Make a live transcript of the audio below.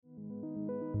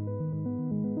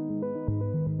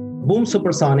Boom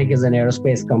Supersonic is an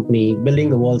aerospace company building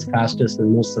the world's fastest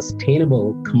and most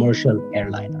sustainable commercial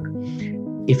airliner.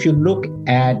 If you look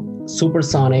at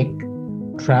supersonic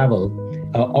travel,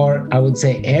 or I would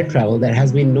say air travel, there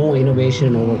has been no innovation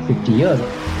in over 50 years.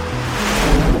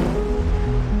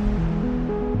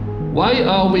 Why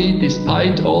are we,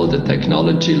 despite all the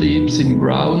technology leaps in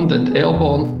ground and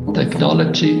airborne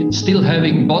technology, still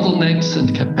having bottlenecks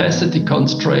and capacity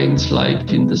constraints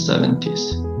like in the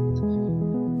 70s?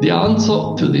 The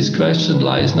answer to this question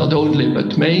lies not only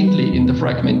but mainly in the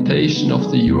fragmentation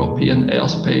of the European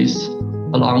airspace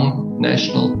along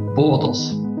national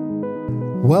borders.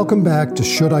 Welcome back to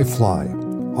Should I Fly,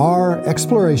 our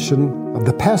exploration of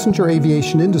the passenger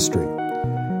aviation industry.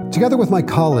 Together with my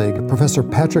colleague, Professor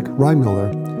Patrick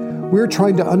Reimüller, we're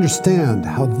trying to understand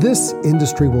how this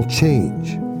industry will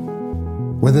change.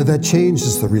 Whether that change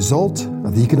is the result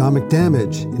of the economic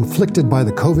damage inflicted by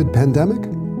the COVID pandemic,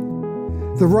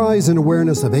 the rise in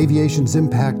awareness of aviation's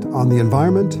impact on the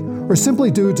environment, or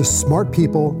simply due to smart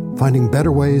people finding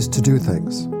better ways to do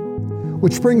things.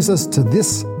 Which brings us to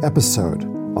this episode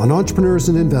on entrepreneurs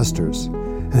and investors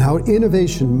and how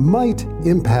innovation might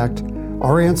impact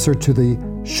our answer to the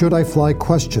should I fly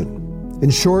question.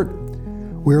 In short,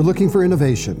 we are looking for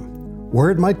innovation, where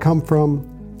it might come from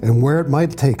and where it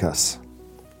might take us.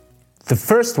 The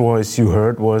first voice you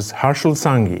heard was Harshul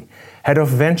Sanghi, head of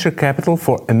venture capital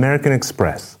for American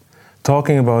Express,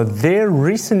 talking about their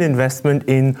recent investment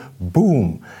in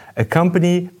Boom, a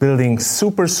company building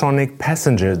supersonic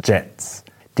passenger jets.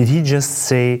 Did he just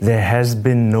say there has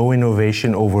been no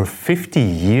innovation over 50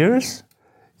 years?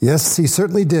 Yes, he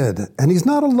certainly did, and he's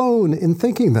not alone in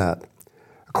thinking that.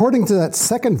 According to that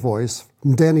second voice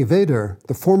from Danny Vader,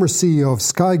 the former CEO of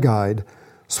Skyguide,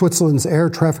 Switzerland's air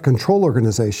traffic control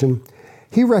organization,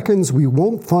 he reckons we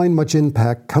won't find much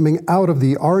impact coming out of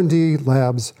the R&D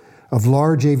labs of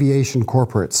large aviation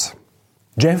corporates.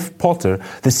 Jeff Potter,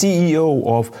 the CEO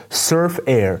of Surf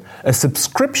Air, a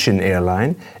subscription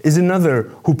airline, is another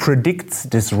who predicts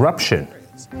disruption.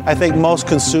 I think most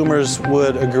consumers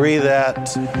would agree that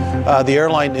the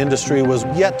airline industry was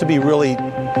yet to be really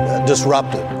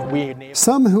disrupted.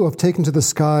 Some who have taken to the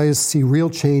skies see real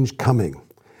change coming.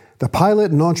 The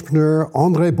pilot and entrepreneur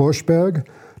André Borschberg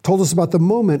told us about the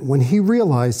moment when he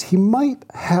realized he might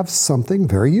have something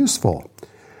very useful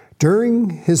during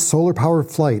his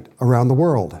solar-powered flight around the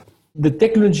world. The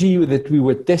technology that we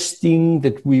were testing,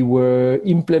 that we were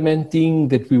implementing,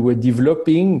 that we were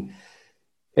developing,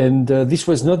 and this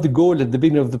was not the goal at the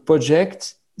beginning of the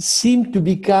project, seemed to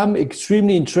become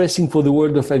extremely interesting for the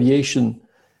world of aviation.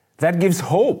 That gives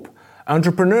hope.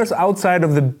 Entrepreneurs outside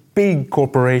of the big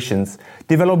corporations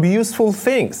develop useful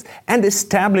things and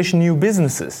establish new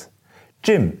businesses.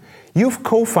 Jim, you've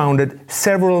co-founded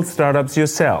several startups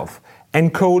yourself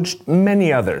and coached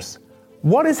many others.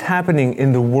 What is happening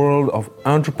in the world of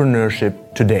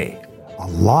entrepreneurship today? A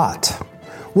lot.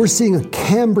 We're seeing a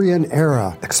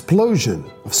Cambrian-era explosion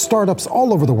of startups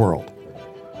all over the world.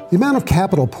 The amount of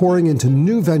capital pouring into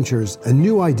new ventures and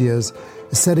new ideas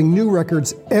is setting new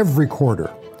records every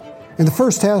quarter. In the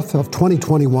first half of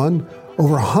 2021,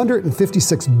 over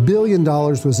 $156 billion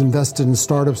was invested in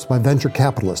startups by venture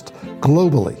capitalists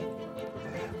globally.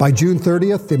 By June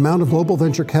 30th, the amount of global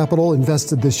venture capital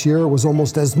invested this year was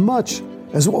almost as much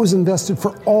as what was invested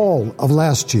for all of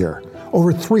last year,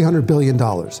 over $300 billion.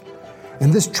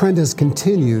 And this trend has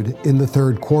continued in the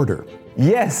third quarter.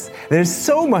 Yes, there's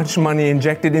so much money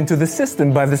injected into the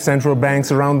system by the central banks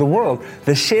around the world.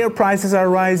 The share prices are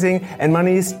rising and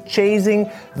money is chasing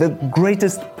the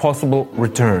greatest possible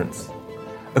returns.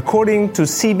 According to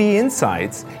CB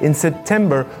Insights, in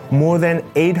September, more than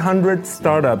 800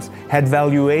 startups had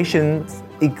valuations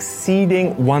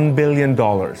exceeding $1 billion.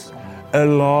 A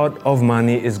lot of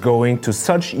money is going to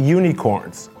such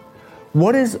unicorns.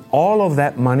 What is all of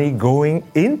that money going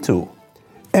into?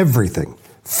 Everything.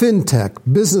 Fintech,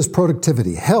 business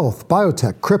productivity, health,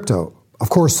 biotech, crypto. Of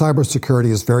course, cybersecurity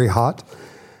is very hot.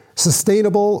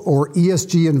 Sustainable or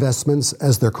ESG investments,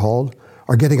 as they're called,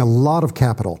 are getting a lot of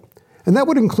capital. And that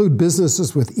would include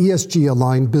businesses with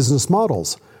ESG-aligned business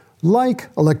models, like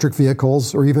electric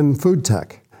vehicles or even food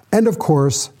tech. And of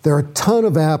course, there are a ton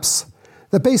of apps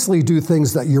that basically do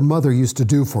things that your mother used to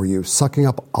do for you, sucking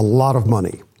up a lot of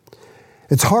money.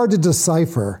 It's hard to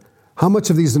decipher how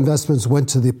much of these investments went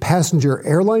to the passenger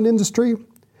airline industry,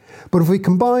 but if we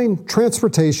combine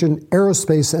transportation,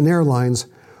 aerospace, and airlines,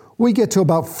 we get to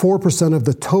about 4% of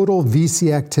the total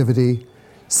VC activity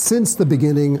since the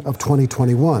beginning of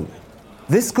 2021.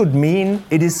 This could mean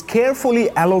it is carefully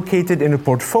allocated in a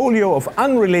portfolio of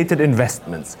unrelated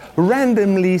investments,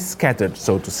 randomly scattered,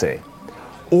 so to say.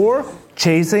 or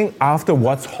chasing after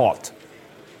what's hot.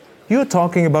 You're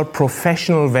talking about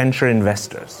professional venture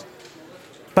investors.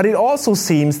 But it also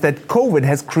seems that COVID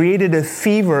has created a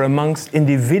fever amongst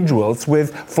individuals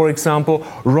with, for example,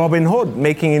 Robinhood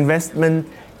making investment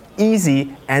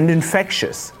easy and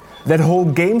infectious. That whole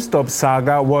GameStop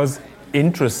saga was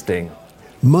interesting.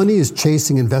 Money is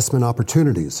chasing investment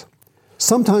opportunities.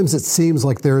 Sometimes it seems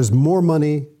like there is more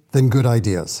money than good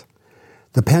ideas.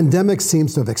 The pandemic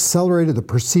seems to have accelerated the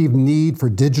perceived need for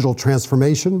digital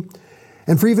transformation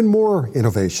and for even more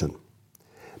innovation.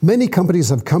 Many companies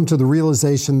have come to the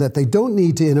realization that they don't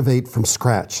need to innovate from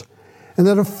scratch, and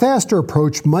that a faster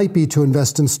approach might be to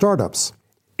invest in startups.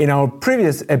 In our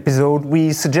previous episode,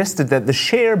 we suggested that the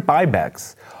share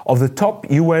buybacks of the top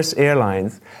US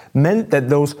airlines meant that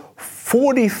those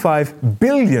 $45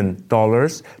 billion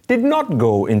did not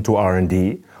go into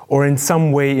R&D or in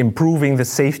some way improving the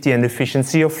safety and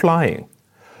efficiency of flying.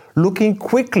 Looking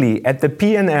quickly at the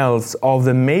P&Ls of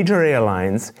the major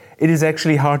airlines, it is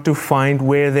actually hard to find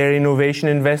where their innovation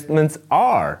investments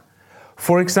are.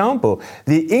 For example,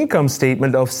 the income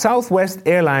statement of Southwest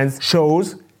Airlines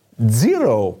shows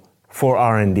 0 for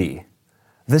R&D.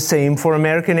 The same for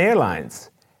American Airlines.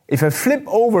 If I flip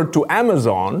over to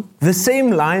Amazon, the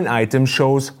same line item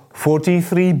shows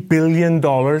 $43 billion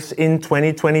in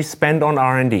 2020 spent on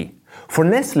R&D. For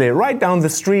Nestle, right down the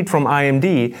street from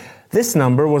IMD, this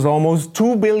number was almost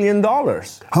 $2 billion.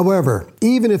 However,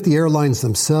 even if the airlines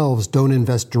themselves don't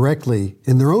invest directly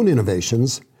in their own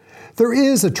innovations, there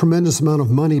is a tremendous amount of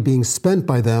money being spent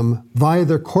by them via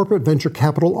their corporate venture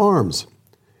capital arms.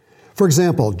 For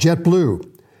example, JetBlue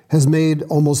has made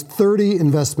almost 30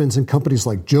 investments in companies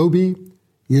like Joby,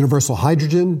 Universal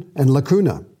Hydrogen, and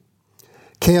Lacuna.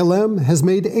 KLM has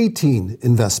made 18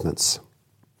 investments.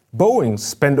 Boeing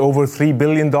spent over $3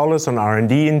 billion on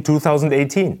R&D in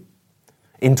 2018.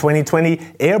 In 2020,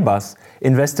 Airbus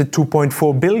invested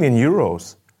 2.4 billion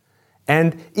euros.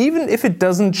 And even if it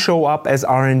doesn't show up as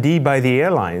R&D by the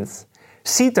airlines,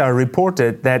 CETA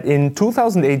reported that in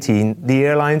 2018, the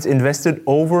airlines invested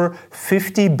over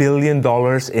 $50 billion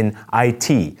in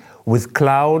IT, with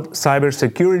cloud,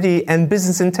 cybersecurity, and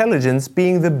business intelligence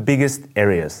being the biggest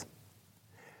areas.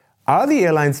 Are the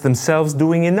airlines themselves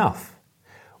doing enough?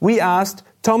 We asked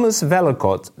Thomas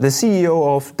Vellacott, the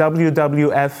CEO of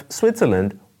WWF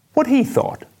Switzerland, what he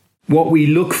thought. What we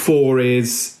look for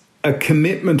is a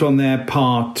commitment on their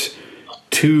part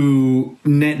to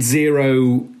net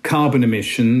zero carbon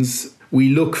emissions. We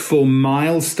look for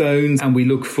milestones and we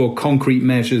look for concrete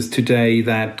measures today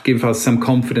that give us some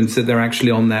confidence that they're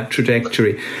actually on that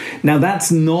trajectory. Now,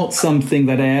 that's not something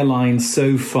that airlines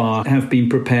so far have been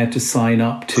prepared to sign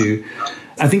up to.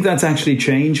 I think that's actually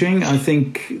changing. I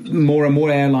think more and more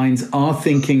airlines are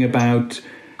thinking about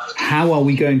how are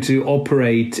we going to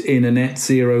operate in a net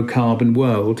zero carbon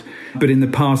world? But in the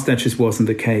past, that just wasn't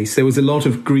the case. There was a lot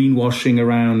of greenwashing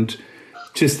around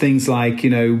just things like,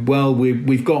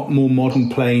 we've got more modern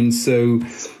planes, so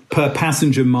per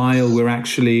passenger mile, we're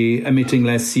actually emitting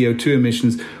less CO2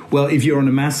 emissions. Well, if you're on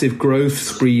a massive growth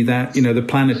spree, that, the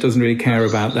planet doesn't really care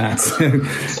about that.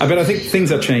 But I think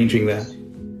things are changing there.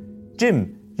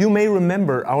 Jim, you may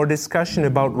remember our discussion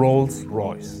about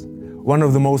Rolls-Royce, one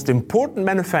of the most important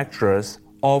manufacturers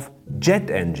of jet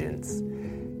engines.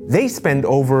 They spent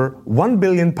over £1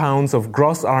 billion of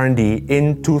gross R&D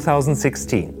in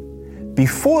 2016.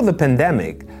 Before the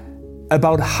pandemic,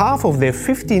 about half of their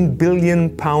 £15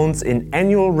 billion in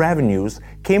annual revenues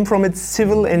came from its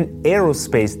civil and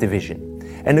aerospace division.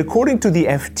 And according to the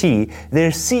FT,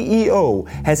 their CEO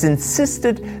has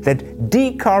insisted that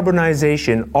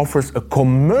decarbonization offers a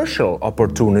commercial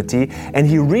opportunity, and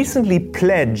he recently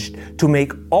pledged to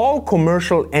make all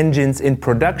commercial engines in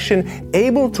production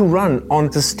able to run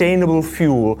on sustainable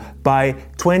fuel by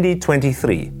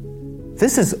 2023.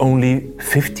 This is only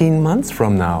 15 months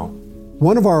from now.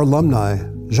 One of our alumni,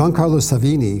 Giancarlo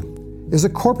Savini, is a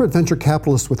corporate venture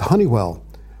capitalist with Honeywell,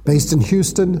 based in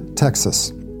Houston,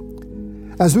 Texas.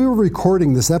 As we were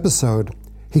recording this episode,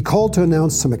 he called to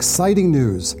announce some exciting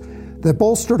news that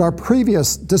bolstered our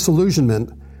previous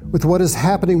disillusionment with what is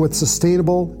happening with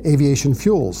sustainable aviation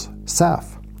fuels,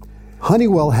 SAF.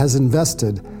 Honeywell has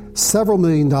invested several $1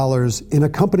 million in a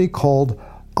company called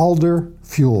Alder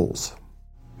Fuels.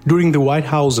 During the White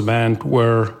House event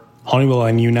where Honeywell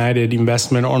and United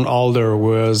investment on Alder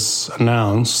was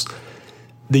announced,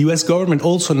 the US government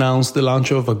also announced the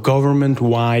launch of a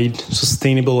government-wide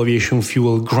sustainable aviation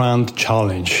fuel grant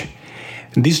challenge.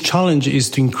 And this challenge is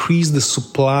to increase the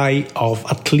supply of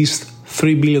at least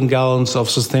 3 billion gallons of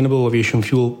sustainable aviation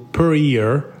fuel per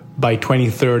year by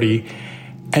 2030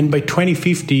 And by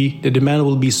 2050, the demand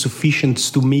will be sufficient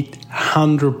to meet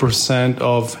 100%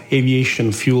 of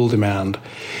aviation fuel demand,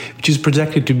 which is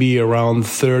projected to be around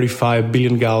 35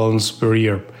 billion gallons per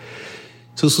year.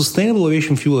 So sustainable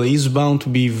aviation fuel is bound to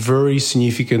be very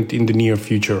significant in the near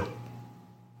future.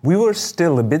 We were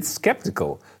still a bit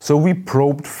skeptical, so we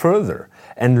probed further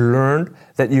and learned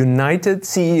that United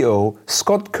CEO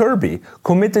Scott Kirby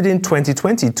committed in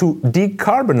 2020 to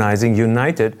decarbonizing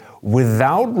United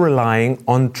without relying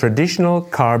on traditional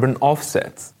carbon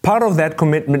offsets. Part of that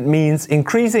commitment means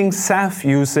increasing SAF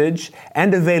usage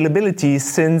and availability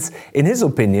since, in his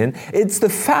opinion, it's the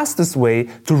fastest way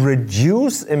to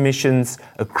reduce emissions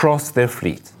across their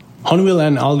fleet. Honeywell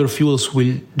and Alder Fuels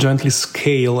will jointly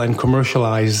scale and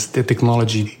commercialize the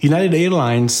technology. United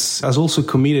Airlines has also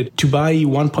committed to buy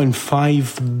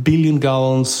 1.5 billion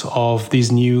gallons of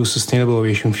this new sustainable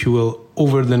aviation fuel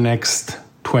over the next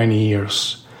 20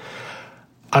 years.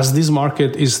 As this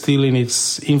market is still in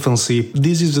its infancy,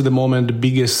 this is at the moment the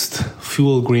biggest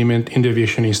fuel agreement in the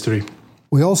aviation history.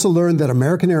 We also learned that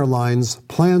American Airlines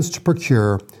plans to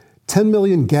procure 10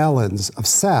 million gallons of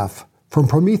SAF from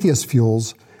Prometheus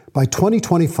Fuels by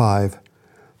 2025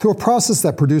 through a process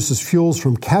that produces fuels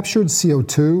from captured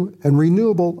CO2 and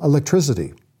renewable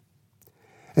electricity.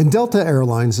 And Delta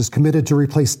Airlines is committed to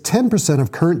replace 10%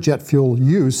 of current jet fuel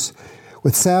use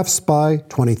with SAFs by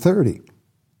 2030.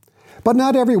 But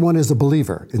not everyone is a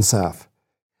believer in SAF.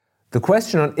 The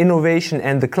question on innovation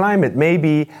and the climate may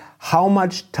be how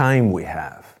much time we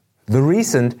have. The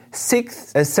recent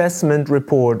 6th assessment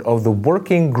report of the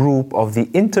Working Group of the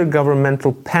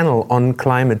Intergovernmental Panel on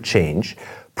Climate Change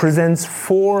presents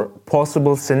 4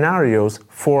 possible scenarios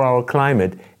for our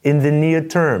climate in the near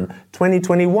term,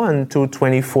 2021 to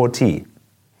 2040,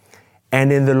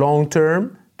 and in the long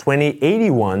term,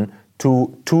 2081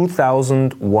 to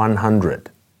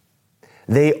 2100.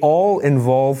 They all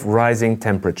involve rising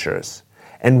temperatures,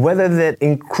 and whether that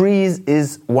increase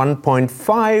is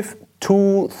 1.5,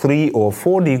 2, 3, or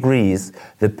 4 degrees,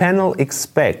 the panel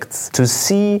expects to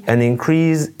see an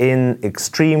increase in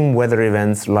extreme weather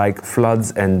events like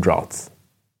floods and droughts.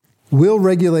 Will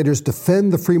regulators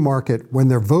defend the free market when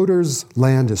their voters'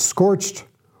 land is scorched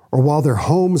or while their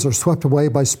homes are swept away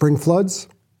by spring floods?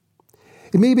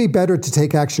 It may be better to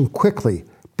take action quickly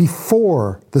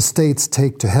before the states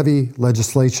take to heavy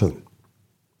legislation.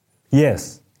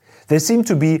 Yes. There seem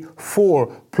to be 4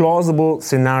 plausible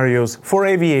scenarios for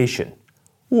aviation.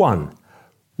 1.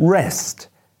 Rest.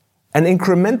 An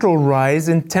incremental rise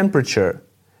in temperature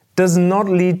does not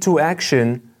lead to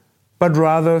action, but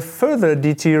rather further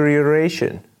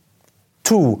deterioration.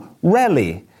 2.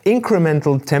 Rally.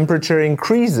 Incremental temperature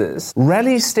increases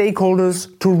rally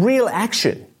stakeholders to real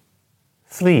action.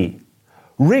 3.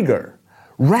 Rigor.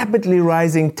 Rapidly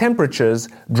rising temperatures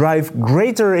drive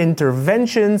greater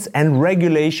interventions and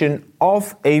regulation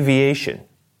of aviation.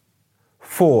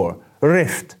 4.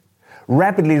 Rift.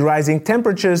 Rapidly rising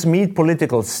temperatures meet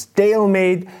political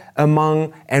stalemate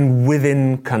among and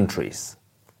within countries.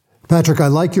 Patrick, I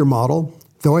like your model,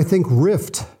 though I think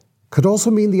rift could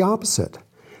also mean the opposite,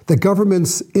 that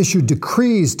governments issue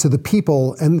decrees to the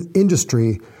people and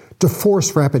industry to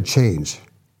force rapid change.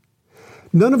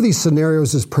 None of these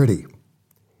scenarios is pretty.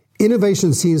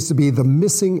 Innovation seems to be the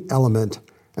missing element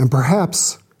and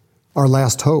perhaps our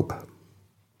last hope.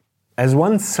 As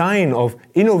one sign of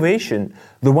innovation,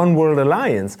 the One World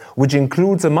Alliance, which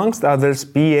includes amongst others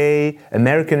BA,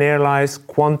 American Airlines,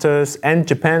 Qantas, and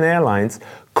Japan Airlines,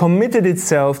 committed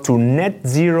itself to net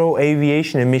zero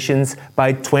aviation emissions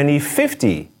by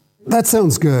 2050. That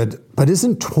sounds good, but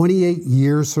isn't 28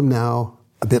 years from now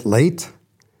a bit late?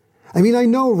 I mean, I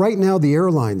know right now the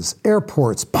airlines,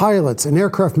 airports, pilots, and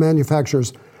aircraft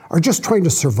manufacturers are just trying to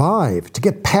survive, to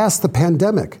get past the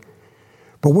pandemic.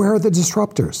 But where are the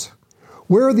disruptors?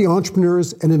 Where are the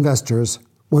entrepreneurs and investors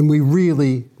when we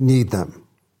really need them?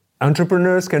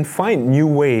 Entrepreneurs can find new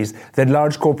ways that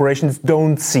large corporations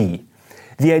don't see.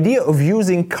 The idea of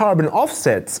using carbon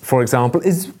offsets, for example,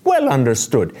 is well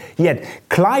understood. Yet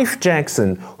Clive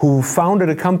Jackson, who founded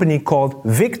a company called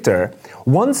Victor,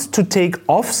 wants to take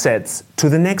offsets to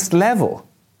the next level.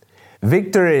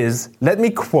 Victor is, let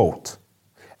me quote,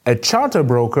 a charter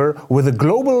broker with a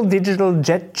global digital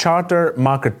jet charter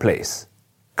marketplace.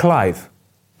 Clive,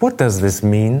 what does this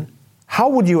mean? How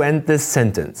would you end this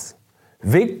sentence?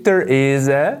 Victor is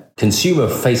a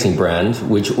consumer-facing brand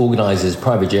which organizes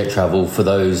private jet travel for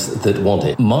those that want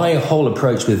it. My whole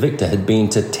approach with Victor had been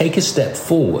to take a step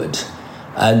forward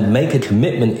and make a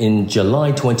commitment in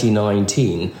July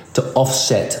 2019 to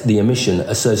offset the emission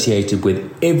associated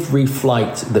with every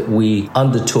flight that we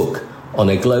undertook on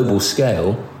a global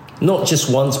scale, not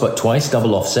just once but twice,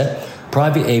 double offset,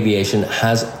 private aviation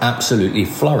has absolutely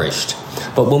flourished.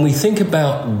 But when we think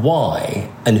about why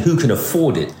and who can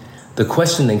afford it, the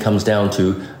question then comes down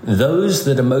to those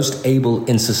that are most able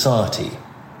in society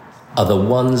are the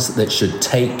ones that should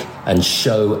take and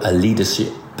show a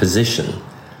leadership position.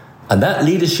 And that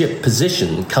leadership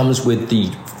position comes with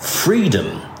the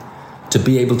freedom to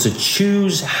be able to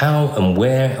choose how and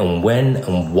where and when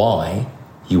and why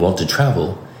you want to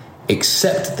travel,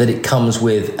 except that it comes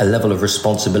with a level of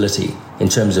responsibility in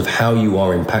terms of how you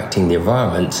are impacting the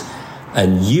environment,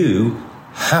 and you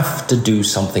have to do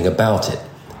something about it.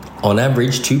 On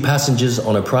average, 2 passengers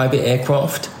on a private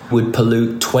aircraft would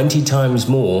pollute 20 times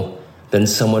more than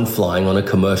someone flying on a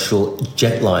commercial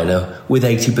jetliner with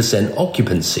 80%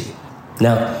 occupancy.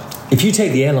 Now, if you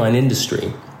take the airline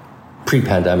industry,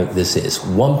 pre-pandemic this is,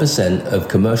 1% of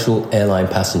commercial airline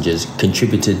passengers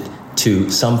contributed to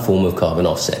some form of carbon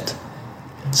offset.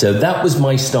 So that was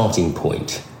my starting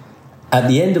point. At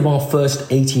the end of our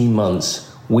first 18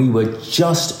 months, we were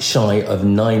just shy of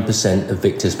 9% of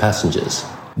Victor's passengers.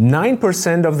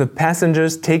 9% of the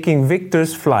passengers taking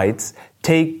Victor's flights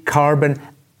take carbon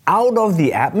out of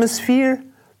the atmosphere?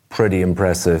 Pretty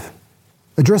impressive.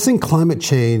 Addressing climate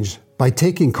change by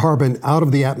taking carbon out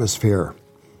of the atmosphere.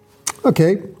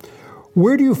 Okay,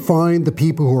 where do you find the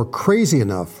people who are crazy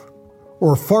enough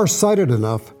or far-sighted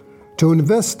enough to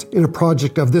invest in a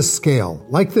project of this scale,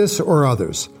 like this or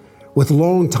others, with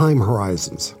long time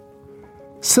horizons?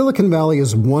 Silicon Valley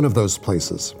is one of those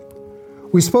places.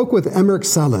 We spoke with Emeric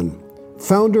Salin,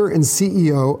 founder and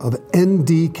CEO of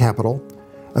ND Capital,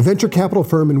 a venture capital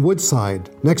firm in Woodside,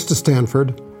 next to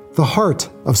Stanford, the heart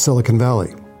of Silicon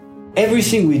Valley.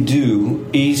 Everything we do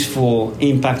is for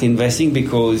impact investing,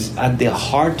 because at the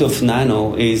heart of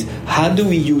Nano is how do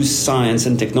we use science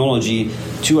and technology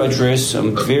to address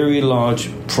some very large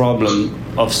problem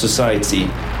of society.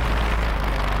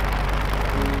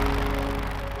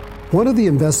 One of the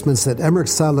investments that Emeric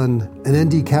Salin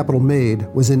and ND Capital made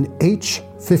was in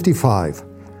H55,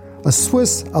 a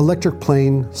Swiss electric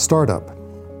plane startup.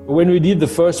 When we did the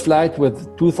first flight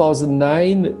with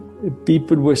 2009,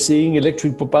 people were saying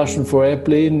electric propulsion for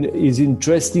airplane is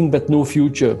interesting but no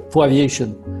future for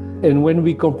aviation. And when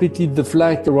we completed the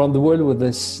flight around the world with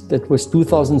us, that was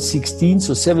 2016,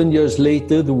 so 7 years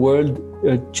later, the world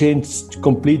changed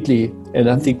completely. And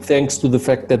I think thanks to the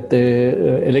fact that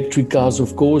the electric cars,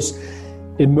 of course,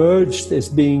 emerged as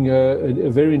being a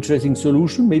very interesting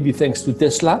solution, maybe thanks to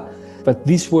Tesla. But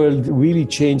this world really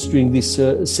changed during these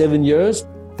 7 years.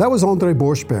 That was André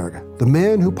Borschberg, the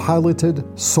man who piloted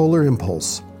Solar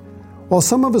Impulse. While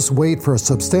some of us wait for a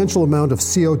substantial amount of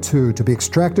CO2 to be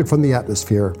extracted from the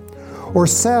atmosphere, or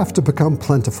SAF to become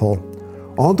plentiful,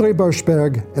 André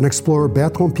Borschberg and explorer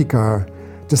Bertrand Piccard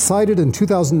decided in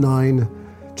 2009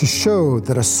 to show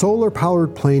that a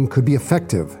solar-powered plane could be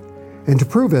effective. And to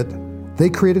prove it, they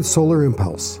created Solar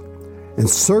Impulse and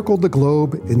circled the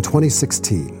globe in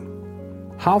 2016.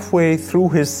 Halfway through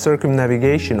his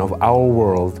circumnavigation of our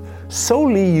world,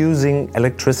 solely using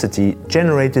electricity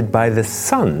generated by the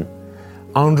sun,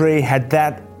 André had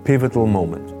that pivotal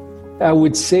moment. I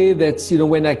would say that,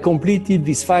 when I completed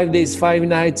these 5 days, 5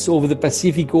 nights over the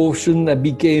Pacific Ocean, I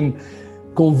became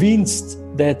convinced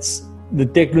that the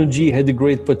technology had a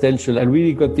great potential. I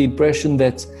really got the impression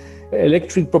that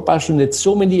electric propulsion had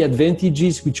so many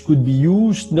advantages which could be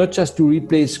used not just to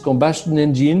replace combustion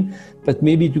engine, but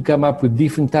maybe to come up with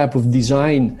different type of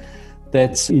design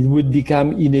that it would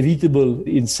become inevitable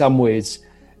in some ways.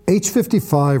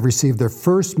 H55 received their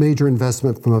first major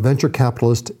investment from a venture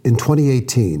capitalist in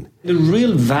 2018. The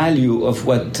real value of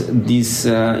what this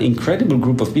incredible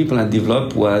group of people had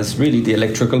developed was really the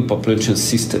electrical propulsion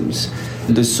systems.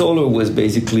 The solar was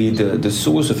basically the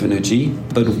source of energy,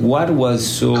 but what was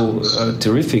so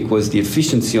terrific was the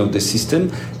efficiency of the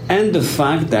system and the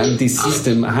fact that this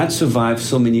system had survived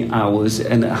so many hours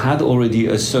and had already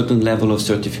a certain level of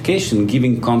certification,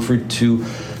 giving comfort to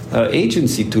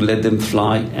agency to let them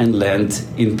fly and land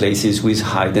in places with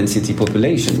high density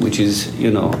population, which is,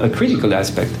 a critical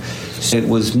aspect. So it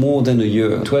was more than a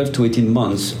year, 12 to 18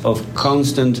 months of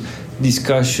constant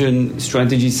discussion,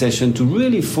 strategy session to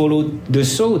really follow the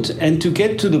thought and to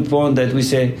get to the point that we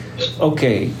say,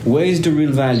 okay, where is the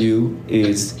real value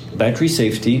is battery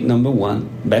safety, number one,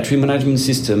 battery management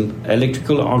system,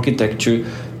 electrical architecture,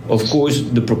 of course,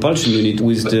 the propulsion unit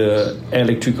with the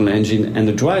electrical engine and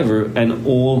the driver and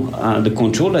all the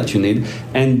control that you need,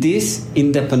 and this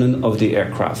independent of the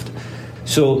aircraft.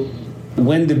 So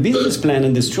when the business plan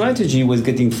and the strategy was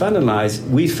getting finalized,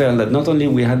 we felt that not only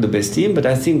we had the best team, but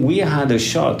I think we had a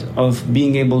shot of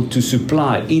being able to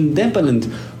supply, independent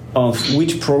of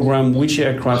which program, which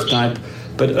aircraft type,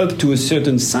 but up to a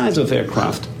certain size of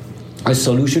aircraft, a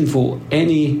solution for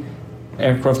any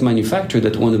aircraft manufacturer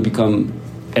that want to become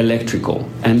electrical.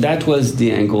 And that was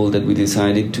the angle that we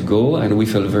decided to go, and we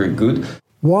felt very good.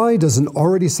 Why does an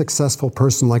already successful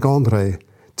person like André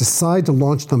decide to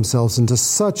launch themselves into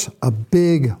such a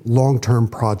big long-term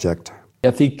project?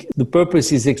 I think the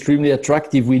purpose is extremely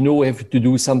attractive. We know we have to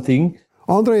do something.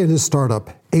 André and his startup,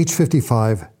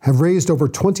 H55, have raised over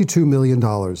 $22 million.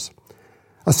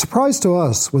 A surprise to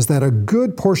us was that a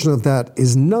good portion of that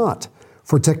is not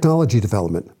for technology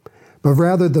development, but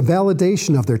rather the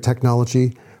validation of their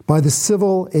technology by the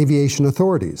civil aviation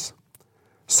authorities.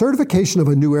 Certification of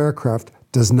a new aircraft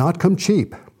does not come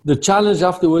cheap. The challenge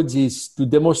afterwards is to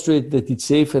demonstrate that it's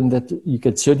safe and that you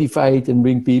can certify it and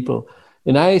bring people.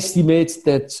 And I estimate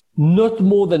that not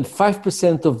more than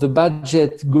 5% of the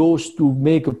budget goes to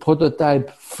make a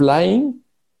prototype flying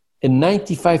and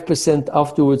 95%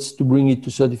 afterwards to bring it to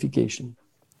certification.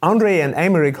 André and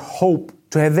Aymeric hope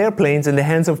to have their planes in the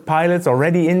hands of pilots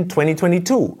already in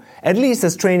 2022, at least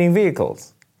as training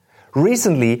vehicles.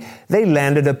 Recently, they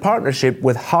landed a partnership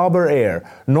with Harbour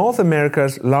Air, North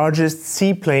America's largest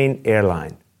seaplane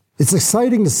airline. It's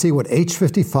exciting to see what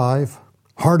H55,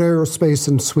 Hart Aerospace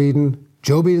in Sweden,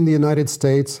 Joby in the United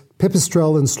States,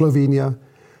 Pipistrel in Slovenia,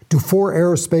 Dufour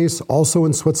Aerospace also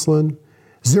in Switzerland,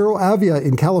 Zero Avia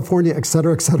in California, et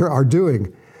cetera, are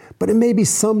doing. But it may be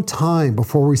some time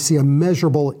before we see a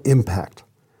measurable impact.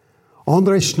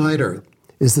 André Schneider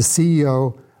is the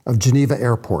CEO of Geneva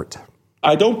Airport.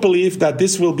 I don't believe that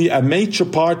this will be a major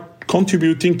part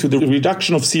contributing to the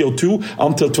reduction of CO2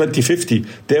 until 2050.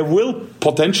 There will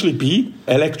potentially be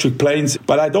electric planes,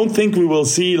 but I don't think we will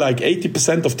see like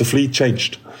 80% of the fleet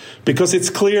changed. Because it's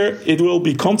clear it will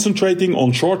be concentrating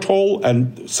on short haul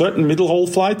and certain middle haul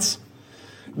flights.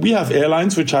 We have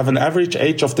airlines which have an average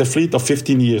age of their fleet of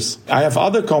 15 years. I have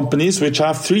other companies which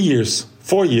have 3 years,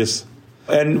 4 years.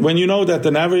 And when you know that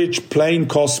an average plane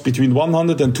costs between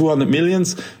 100 and 200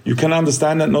 millions, you can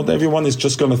understand that not everyone is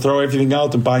just going to throw everything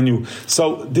out and buy new.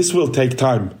 So this will take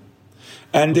time.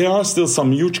 And there are still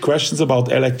some huge questions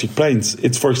about electric planes.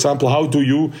 It's, for example, how do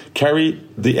you carry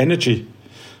the energy?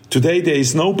 Today, there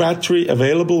is no battery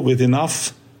available with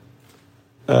enough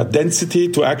density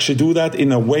to actually do that in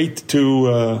a weight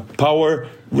to power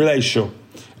ratio.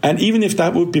 And even if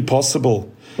that would be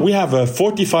possible, we have a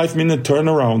 45-minute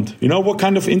turnaround. You know what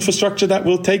kind of infrastructure that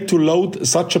will take to load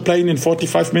such a plane in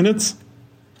 45 minutes?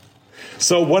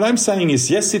 So what I'm saying is,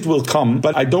 yes, it will come,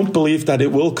 but I don't believe that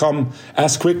it will come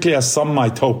as quickly as some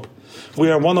might hope. We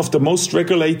are one of the most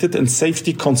regulated and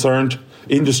safety-concerned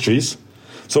industries.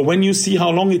 So when you see how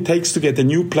long it takes to get a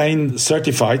new plane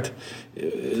certified,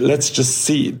 let's just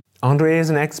see. André is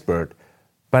an expert,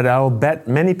 but I'll bet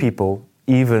many people,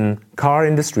 even car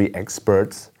industry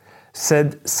experts,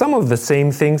 said some of the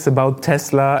same things about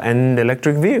Tesla and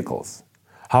electric vehicles.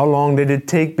 How long did it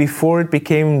take before it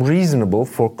became reasonable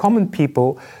for common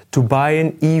people to buy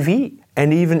an EV?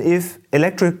 And even if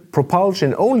electric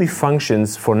propulsion only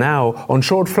functions for now on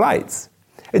short flights,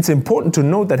 it's important to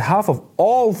note that half of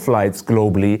all flights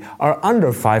globally are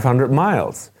under 500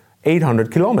 miles,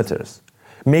 800 kilometers.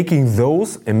 Making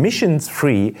those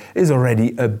emissions-free is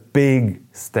already a big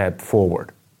step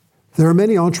forward. There are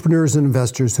many entrepreneurs and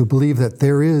investors who believe that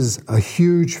there is a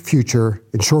huge future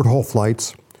in short-haul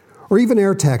flights, or even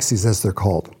air taxis as they're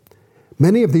called.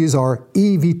 Many of these are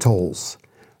eVTOLs,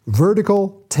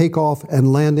 vertical takeoff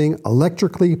and landing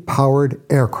electrically powered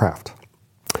aircraft.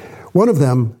 One of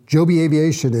them, Joby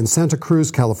Aviation in Santa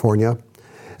Cruz, California,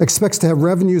 expects to have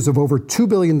revenues of over $2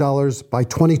 billion by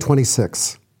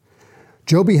 2026.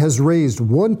 Joby has raised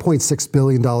 $1.6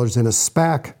 billion in a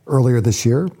SPAC earlier this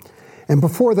year, and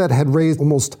before that had raised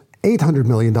almost $800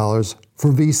 million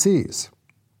from VCs.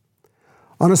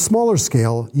 On a smaller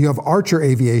scale, you have Archer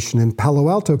Aviation in Palo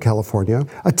Alto, California,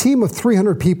 a team of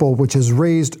 300 people which has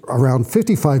raised around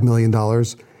 $55 million,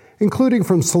 including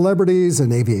from celebrities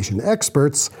and aviation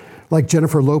experts like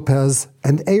Jennifer Lopez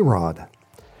and A-Rod.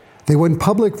 They went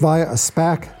public via a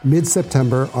SPAC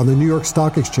mid-September on the New York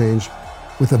Stock Exchange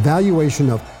with a valuation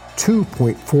of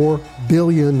 $2.4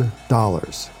 billion.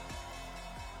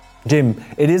 Jim,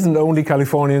 it isn't only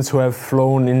Californians who have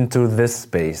flown into this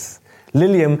space.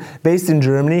 Lilium, based in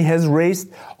Germany, has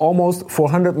raised almost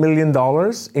 $400 million,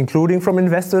 including from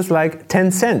investors like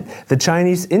Tencent, the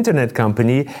Chinese internet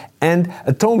company, and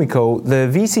Atomico, the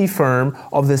VC firm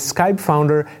of the Skype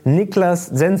founder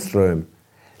Niklas Zennström.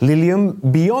 Lilium,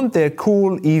 beyond their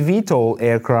cool eVTOL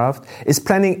aircraft, is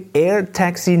planning air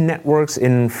taxi networks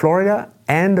in Florida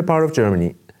and a part of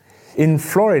Germany. In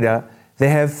Florida, they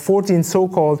have 14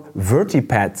 so-called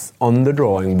vertipads on the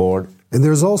drawing board. And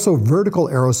there's also Vertical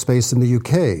Aerospace in the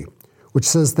UK, which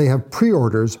says they have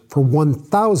pre-orders for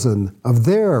 1,000 of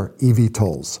their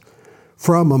eVTOLs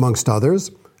from, amongst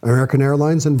others, American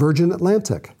Airlines and Virgin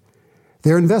Atlantic.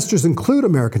 Their investors include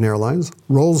American Airlines,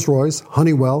 Rolls-Royce,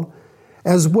 Honeywell,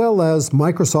 as well as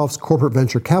Microsoft's corporate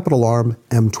venture capital arm,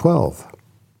 M12.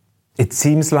 It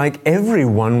seems like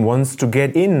everyone wants to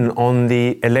get in on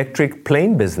the electric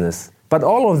plane business, but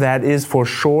all of that is for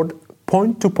short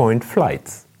point-to-point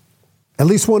flights. At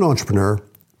least one entrepreneur,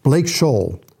 Blake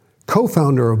Scholl,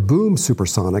 co-founder of Boom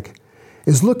Supersonic,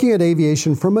 is looking at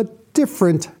aviation from a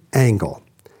different angle.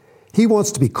 He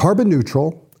wants to be carbon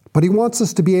neutral, but he wants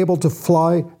us to be able to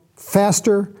fly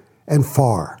faster and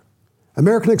far.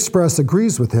 American Express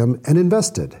agrees with him and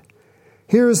invested.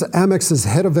 Here's Amex's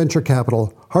head of venture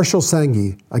capital, Harshil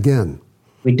Sanghi, again.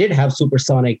 We did have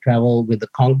supersonic travel with the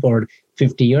Concorde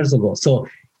 50 years ago. So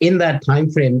in that time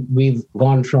frame, we've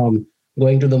gone from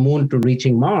going to the moon to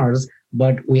reaching Mars,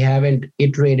 but we haven't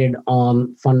iterated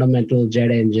on fundamental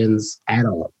jet engines at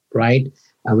all, right?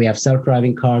 And we have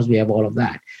self-driving cars, we have all of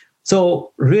that.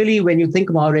 So really, when you think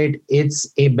about it, it's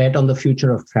a bet on the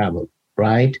future of travel,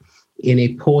 right? In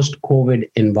a post-COVID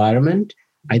environment,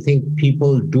 I think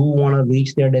people do want to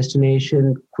reach their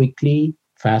destination quickly,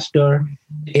 faster,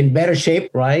 in better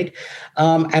shape, right?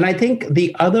 And I think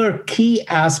the other key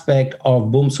aspect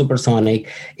of Boom Supersonic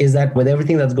is that with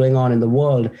everything that's going on in the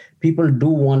world, people do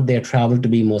want their travel to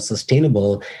be more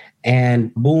sustainable.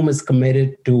 And Boom is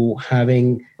committed to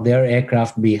having their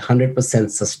aircraft be 100%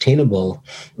 sustainable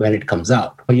when it comes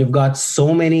out. You've got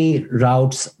so many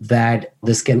routes that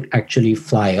this can actually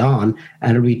fly on,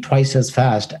 and it'll be twice as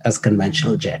fast as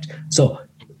conventional jet. So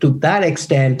to that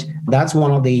extent, that's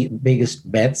one of the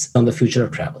biggest bets on the future of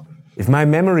travel. If my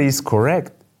memory is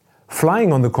correct,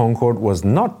 flying on the Concorde was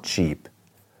not cheap.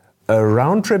 A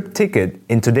round-trip ticket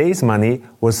in today's money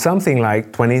was something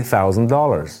like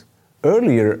 $20,000.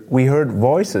 Earlier, we heard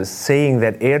voices saying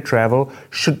that air travel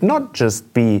should not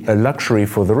just be a luxury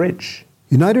for the rich.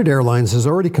 United Airlines has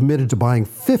already committed to buying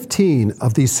 15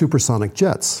 of these supersonic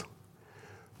jets.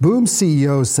 Boom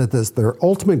CEO said that their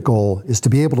ultimate goal is to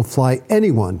be able to fly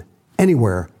anyone,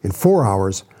 anywhere, in 4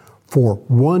 hours for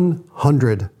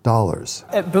 $100.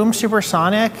 At Boom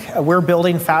Supersonic, we're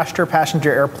building faster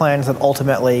passenger airplanes that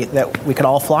ultimately that we could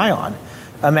all fly on.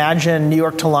 Imagine New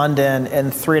York to London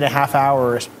in 3.5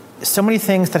 hours. So many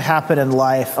things that happen in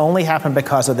life only happen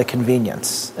because of the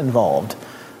convenience involved.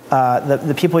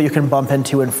 The people you can bump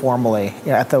into informally,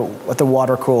 at the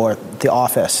water cooler, the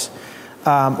office,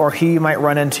 or who you might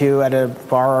run into at a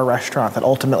bar or a restaurant that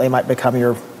ultimately might become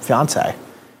your fiance.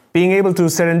 Being able to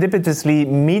serendipitously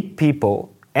meet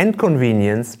people and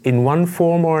convenience in one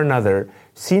form or another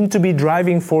seem to be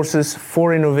driving forces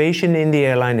for innovation in the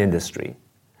airline industry.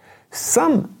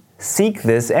 Some seek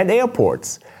this at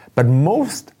airports, but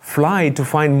most fly to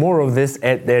find more of this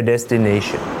at their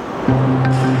destination.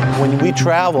 When we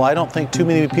travel, I don't think too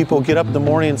many people get up in the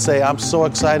morning and say, I'm so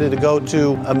excited to go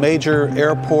to a major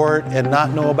airport and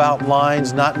not know about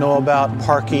lines, not know about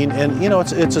parking. And,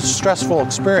 it's a stressful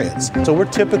experience. So we're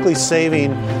typically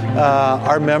saving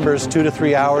our members 2 to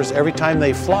 3 hours every time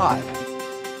they fly.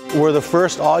 We're the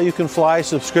first all-you-can-fly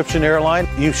subscription airline.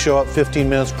 You show up 15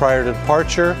 minutes prior to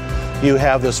departure. You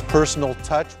have this personal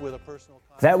touch with a personal...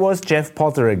 That was Jeff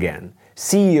Potter again,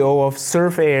 CEO of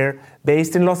Surf Air,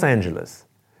 based in Los Angeles.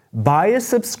 Buy a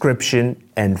subscription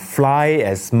and fly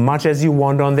as much as you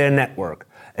want on their network.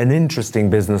 An interesting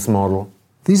business model.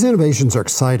 These innovations are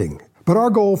exciting, but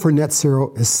our goal for net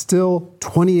zero is still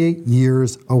 28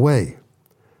 years away.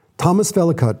 Thomas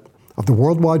Vellicut of the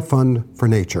Worldwide Fund for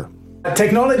Nature.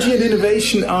 Technology and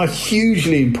innovation are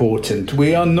hugely important.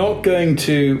 We are not going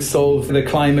to solve the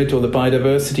climate or the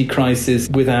biodiversity crisis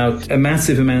without a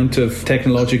massive amount of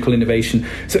technological innovation.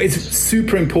 So it's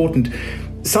super important.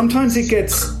 Sometimes it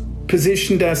gets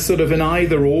positioned as sort of an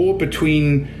either-or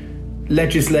between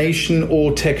legislation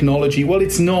or technology. Well,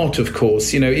 it's not, of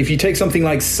course. If you take something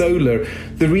like solar,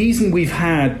 the reason we've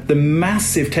had the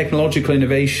massive technological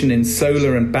innovation in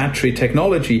solar and battery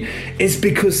technology is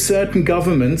because certain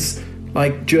governments,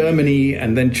 like Germany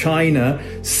and then China,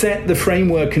 set the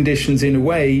framework conditions in a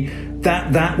way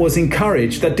that was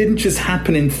encouraged. That didn't just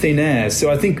happen in thin air.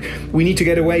 So I think we need to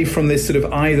get away from this sort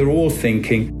of either-or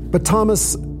thinking. But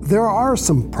Thomas, there are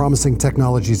some promising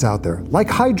technologies out there, like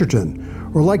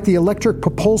hydrogen, or like the electric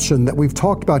propulsion that we've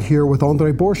talked about here with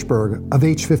Andre Borschberg of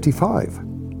H55.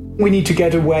 We need to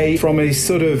get away from a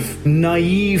sort of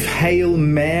naive Hail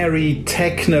Mary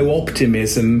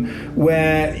techno-optimism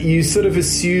where you sort of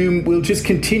assume we'll just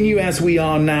continue as we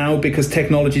are now because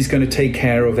technology is going to take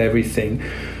care of everything.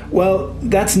 Well,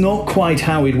 that's not quite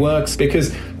how it works,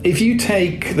 because if you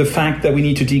take the fact that we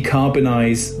need to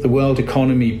decarbonize the world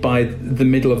economy by the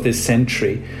middle of this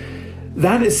century,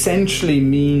 that essentially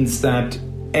means that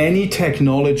any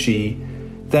technology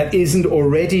that isn't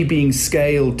already being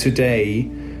scaled today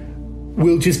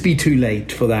will just be too late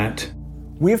for that.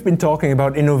 We've been talking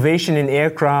about innovation in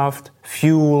aircraft,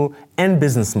 fuel, and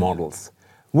business models.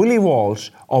 Willie Walsh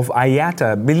of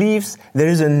IATA believes there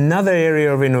is another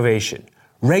area of innovation: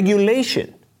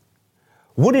 regulation.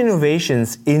 Would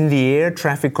innovations in the air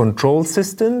traffic control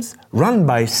systems run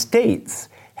by states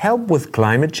help with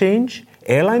climate change,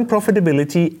 airline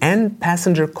profitability, and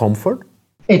passenger comfort?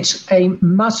 It's a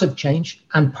massive change,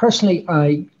 and personally,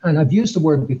 I've used the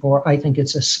word before, I think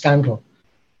it's a scandal,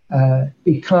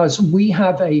 because we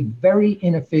have a very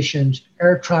inefficient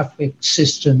air traffic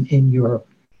system in Europe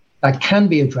that can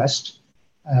be addressed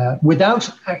without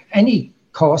any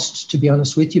cost, to be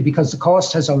honest with you, because the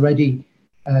cost has already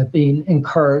been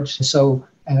incurred. So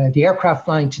the aircraft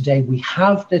flying today, we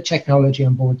have the technology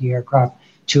on board the aircraft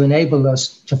to enable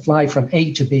us to fly from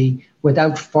A to B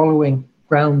without following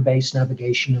ground-based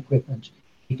navigation equipment.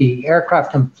 The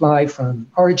aircraft can fly from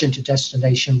origin to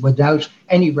destination without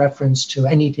any reference to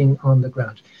anything on the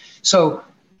ground. So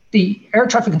the air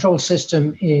traffic control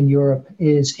system in Europe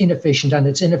is inefficient, and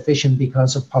it's inefficient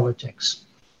because of politics.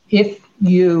 If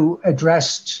you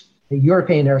addressed the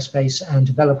European airspace and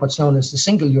develop what's known as the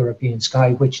single European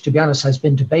sky, which, to be honest, has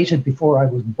been debated before I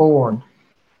was born,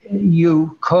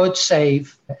 you could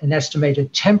save an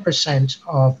estimated 10%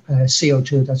 of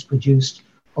CO2 that's produced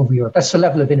over Europe. That's the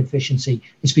level of inefficiency.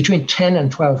 It's between 10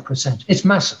 and 12%. It's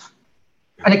massive.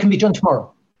 And it can be done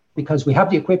tomorrow because we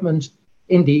have the equipment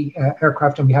in the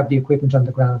aircraft and we have the equipment on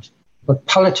the ground. But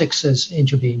politics has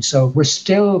intervened. So we're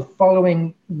still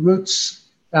following routes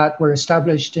that were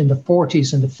established in the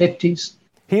 40s and the 50s.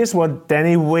 Here's what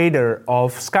Danny Wader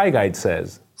of Skyguide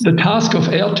says. The task of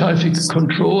air traffic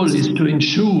control is to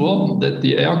ensure that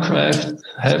the aircraft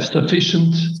have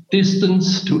sufficient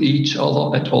distance to each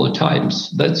other at all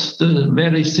times. That's the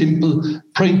very simple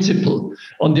principle.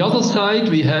 On the other side,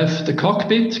 we have the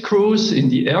cockpit crews in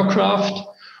the aircraft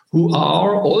who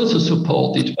are also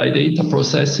supported by data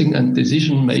processing and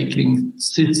decision-making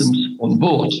systems on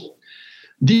board.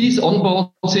 These onboard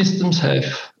systems have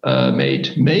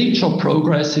made major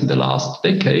progress in the last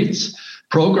decades.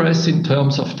 Progress in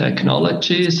terms of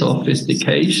technology,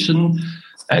 sophistication,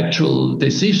 actual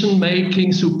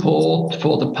decision-making support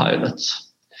for the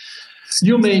pilots.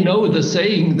 You may know the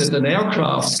saying that an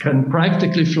aircraft can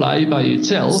practically fly by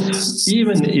itself.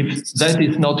 Even if that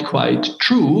is not quite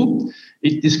true,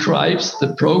 it describes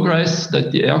the progress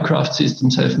that the aircraft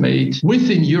systems have made.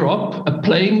 Within Europe, a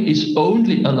plane is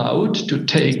only allowed to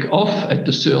take off at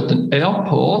a certain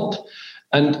airport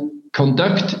and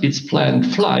conduct its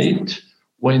planned flight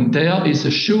when there is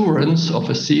assurance of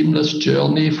a seamless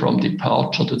journey from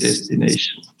departure to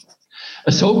destination.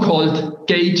 A so-called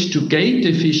gate-to-gate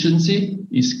efficiency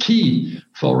is key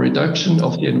for reduction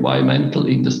of the environmental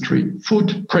industry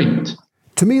footprint.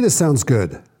 To me, this sounds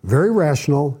good, very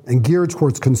rational, and geared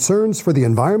towards concerns for the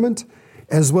environment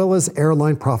as well as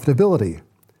airline profitability.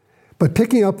 But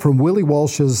picking up from Willie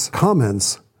Walsh's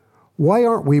comments, why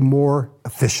aren't we more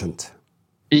efficient?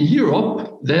 In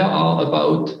Europe, there are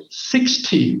about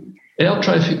 60 air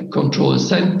traffic control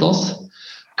centers,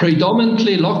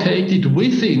 predominantly located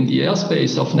within the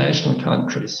airspace of national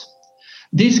countries.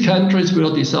 These countries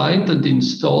were designed and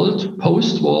installed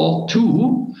post-War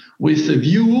II with a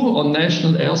view on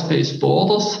national airspace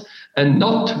borders and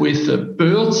not with a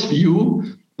bird's view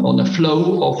on the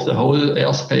flow of the whole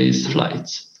airspace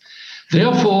flights.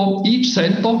 Therefore, each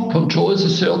center controls a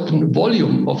certain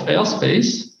volume of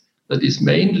airspace that is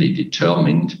mainly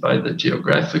determined by the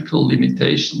geographical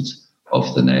limitations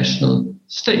of the national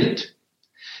state.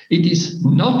 It is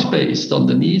not based on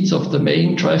the needs of the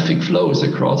main traffic flows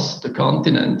across the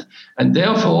continent, and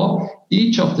therefore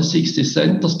each of the 60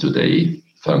 centers today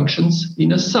functions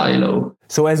in a silo.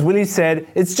 So as Willie said,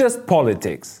 it's just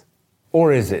politics.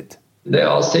 Or is it? There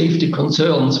are safety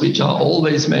concerns which are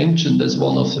always mentioned as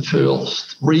one of the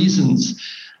first reasons.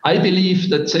 I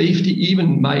believe that safety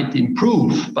even might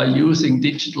improve by using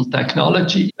digital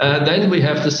technology. Then we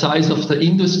have the size of the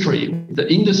industry.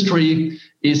 The industry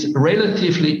is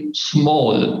relatively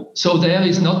small, so there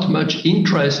is not much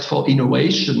interest for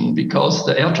innovation because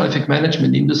the air traffic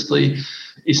management industry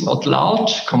is not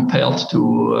large compared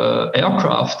to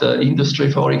aircraft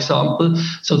industry, for example.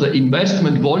 So the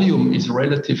investment volume is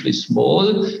relatively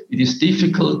small. It is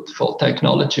difficult for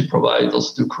technology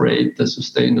providers to create a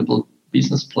sustainable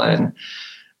business plan.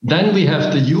 Then we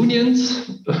have the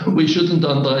unions. We shouldn't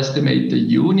underestimate the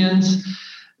unions.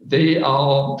 they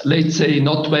are, let's say,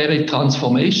 not very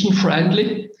transformation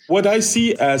friendly. What I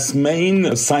see as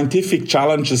main scientific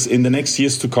challenges in the next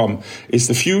years to come is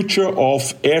the future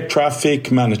of air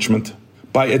traffic management.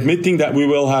 By admitting that we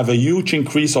will have a huge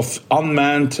increase of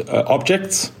unmanned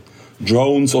objects,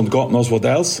 drones and God knows what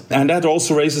else. And that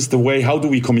also raises the way, how do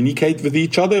we communicate with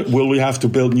each other? Will we have to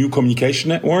build new communication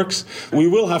networks? We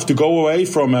will have to go away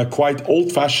from a quite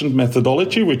old-fashioned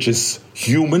methodology, which is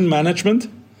human management,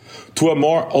 to a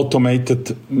more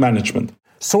automated management.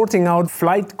 Sorting out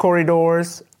flight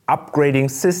corridors, upgrading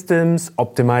systems,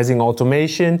 optimizing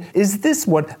automation. Is this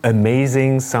what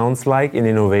amazing sounds like in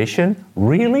innovation?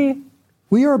 Really?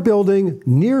 We are building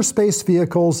near-space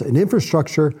vehicles and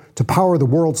infrastructure to power the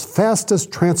world's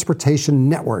fastest transportation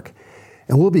network,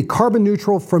 and we'll be carbon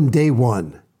neutral from day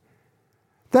one.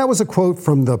 That was a quote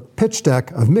from the pitch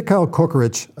deck of Mikhail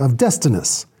Kokorich of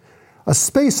Destinus, a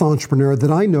space entrepreneur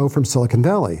that I know from Silicon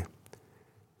Valley.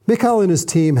 Mikhail and his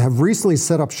team have recently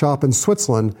set up shop in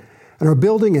Switzerland and are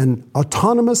building an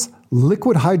autonomous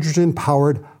liquid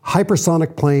hydrogen-powered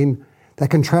hypersonic plane that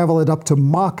can travel at up to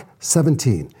Mach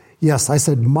 17. Yes, I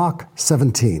said Mach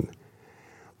 17.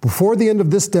 Before the end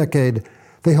of this decade,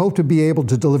 they hope to be able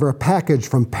to deliver a package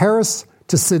from Paris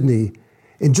to Sydney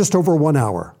in just over 1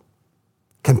 hour.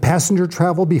 Can passenger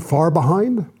travel be far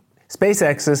behind?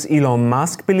 SpaceX's Elon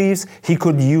Musk believes he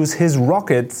could use his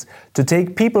rockets to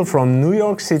take people from New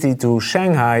York City to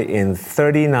Shanghai in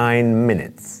 39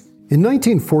 minutes. In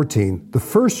 1914, the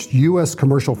first U.S.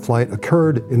 commercial flight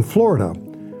occurred in Florida,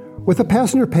 with a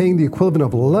passenger paying the equivalent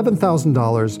of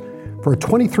 $11,000 for a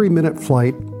 23-minute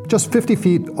flight just 50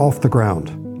 feet off the ground.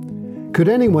 Could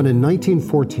anyone in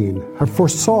 1914 have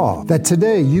foresaw that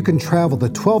today you can travel the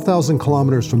 12,000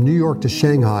 kilometers from New York to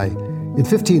Shanghai in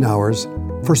 15 hours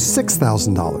for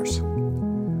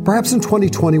 $6,000? Perhaps in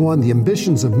 2021, the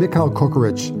ambitions of Mikhail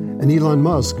Kokorich and Elon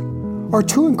Musk are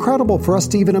too incredible for us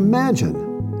to even imagine.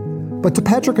 But to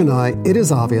Patrick and I, it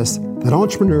is obvious that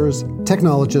entrepreneurs,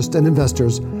 technologists, and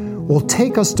investors will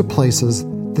take us to places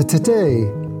that today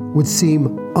would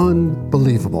seem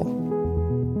unbelievable.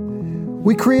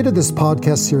 We created this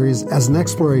podcast series as an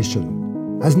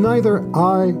exploration, as neither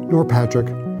I nor Patrick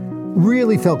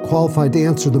really felt qualified to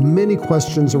answer the many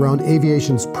questions around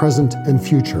aviation's present and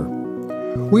future.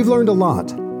 We've learned a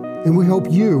lot, and we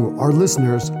hope you, our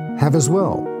listeners, have as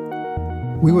well.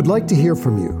 We would like to hear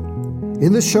from you.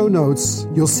 In the show notes,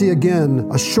 you'll see again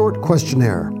a short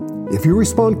questionnaire. If you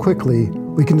respond quickly,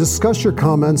 we can discuss your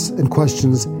comments and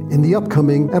questions in the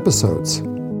upcoming episodes.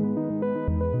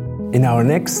 In our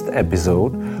next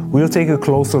episode, we'll take a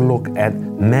closer look at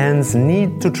man's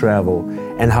need to travel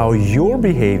and how your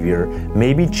behavior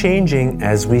may be changing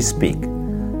as we speak.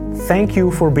 Thank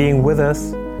you for being with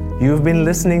us. You've been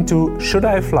listening to Should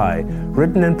I Fly,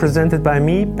 written and presented by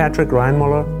me, Patrick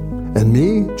Reinmuller. And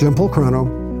me, Jim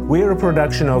Pulcrano. We're a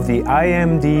production of the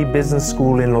IMD Business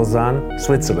School in Lausanne,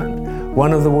 Switzerland,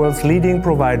 one of the world's leading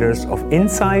providers of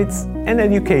insights and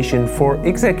education for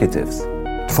executives.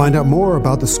 To find out more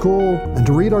about the school and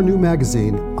to read our new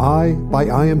magazine, I by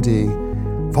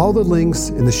IMD, follow the links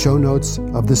in the show notes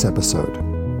of this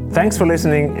episode. Thanks for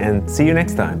listening and see you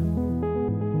next time.